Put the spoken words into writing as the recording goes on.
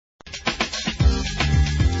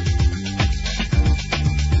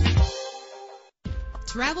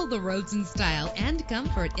Travel the roads in style and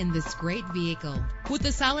comfort in this great vehicle. With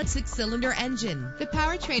a solid 6-cylinder engine, the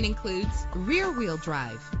powertrain includes rear-wheel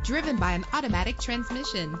drive, driven by an automatic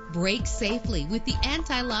transmission. Brake safely with the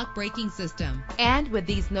anti-lock braking system. And with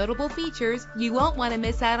these notable features, you won't want to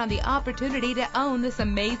miss out on the opportunity to own this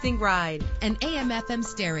amazing ride. An AM/FM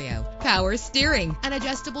stereo, power steering, an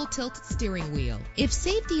adjustable tilt steering wheel. If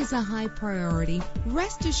safety is a high priority,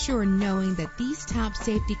 rest assured knowing that these top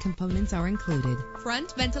safety components are included. Front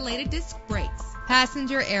ventilated disc brakes,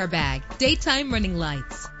 passenger airbag, daytime running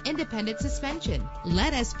lights, independent suspension.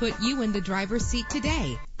 Let us put you in the driver's seat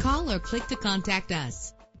today. Call or click to contact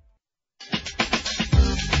us.